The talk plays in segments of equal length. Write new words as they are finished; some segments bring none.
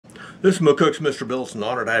This is McCook's Mr. Billson.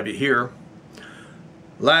 Honored to have you here.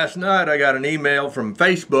 Last night I got an email from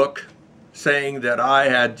Facebook saying that I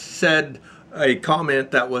had said a comment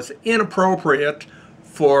that was inappropriate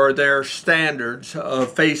for their standards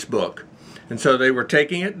of Facebook. And so they were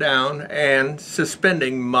taking it down and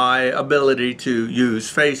suspending my ability to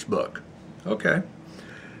use Facebook. Okay.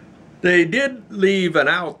 They did leave an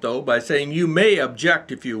out though by saying you may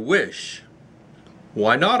object if you wish.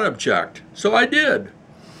 Why not object? So I did.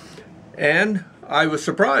 And I was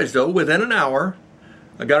surprised though, within an hour,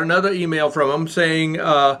 I got another email from them saying,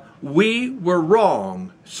 we were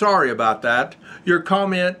wrong. Sorry about that. Your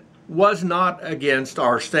comment was not against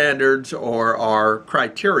our standards or our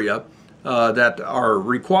criteria that are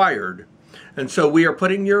required. And so we are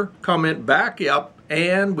putting your comment back up,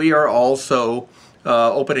 and we are also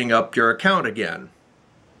opening up your account again.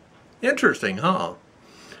 Interesting, huh?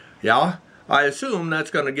 Yeah, I assume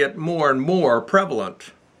that's going to get more and more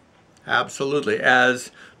prevalent. Absolutely, as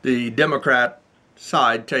the Democrat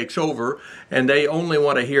side takes over and they only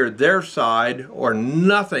want to hear their side or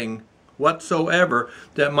nothing whatsoever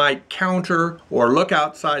that might counter or look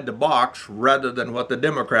outside the box rather than what the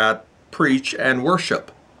Democrat preach and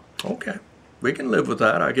worship. Okay, we can live with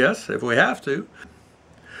that, I guess, if we have to.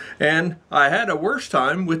 And I had a worse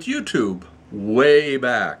time with YouTube way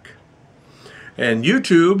back. And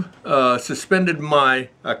YouTube suspended my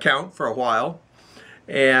account for a while,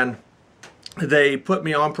 and they put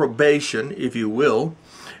me on probation, if you will,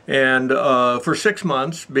 and for 6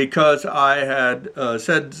 months because I had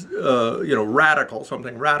said,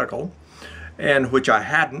 something radical, and which I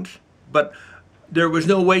hadn't, but there was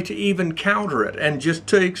no way to even counter it, and just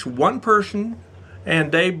takes one person,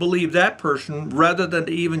 and they believe that person rather than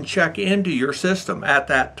to even check into your system at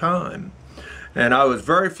that time. And I was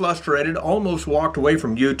very frustrated, almost walked away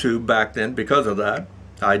from YouTube back then because of that.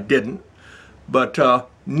 I didn't, but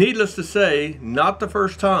needless to say, not the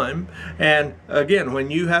first time. And again,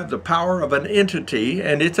 when you have the power of an entity,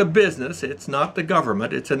 and it's a business, it's not the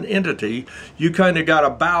government, it's an entity, you kind of got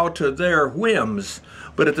to bow to their whims.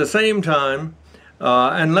 But at the same time,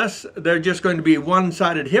 unless they're just going to be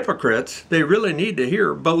one-sided hypocrites, they really need to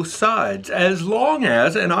hear both sides. As long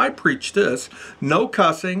as, and I preach this, no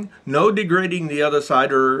cussing, no degrading the other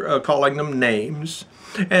side or calling them names,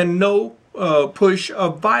 and no push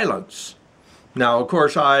of violence. Now, of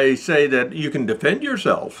course, I say that you can defend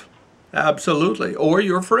yourself, absolutely, or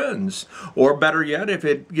your friends. Or better yet, if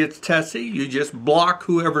it gets testy, you just block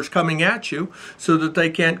whoever's coming at you so that they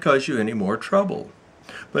can't cause you any more trouble.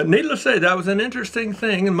 But needless to say, that was an interesting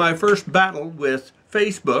thing in my first battle with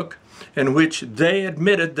Facebook, in which they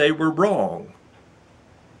admitted they were wrong.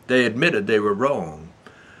 They admitted they were wrong.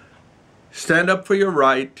 Stand up for your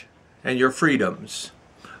right and your freedoms.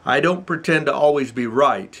 I don't pretend to always be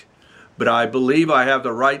right, but I believe I have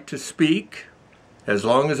the right to speak. As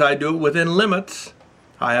long as I do it within limits,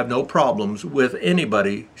 I have no problems with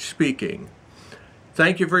anybody speaking.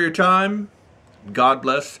 Thank you for your time. God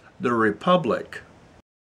bless the Republic.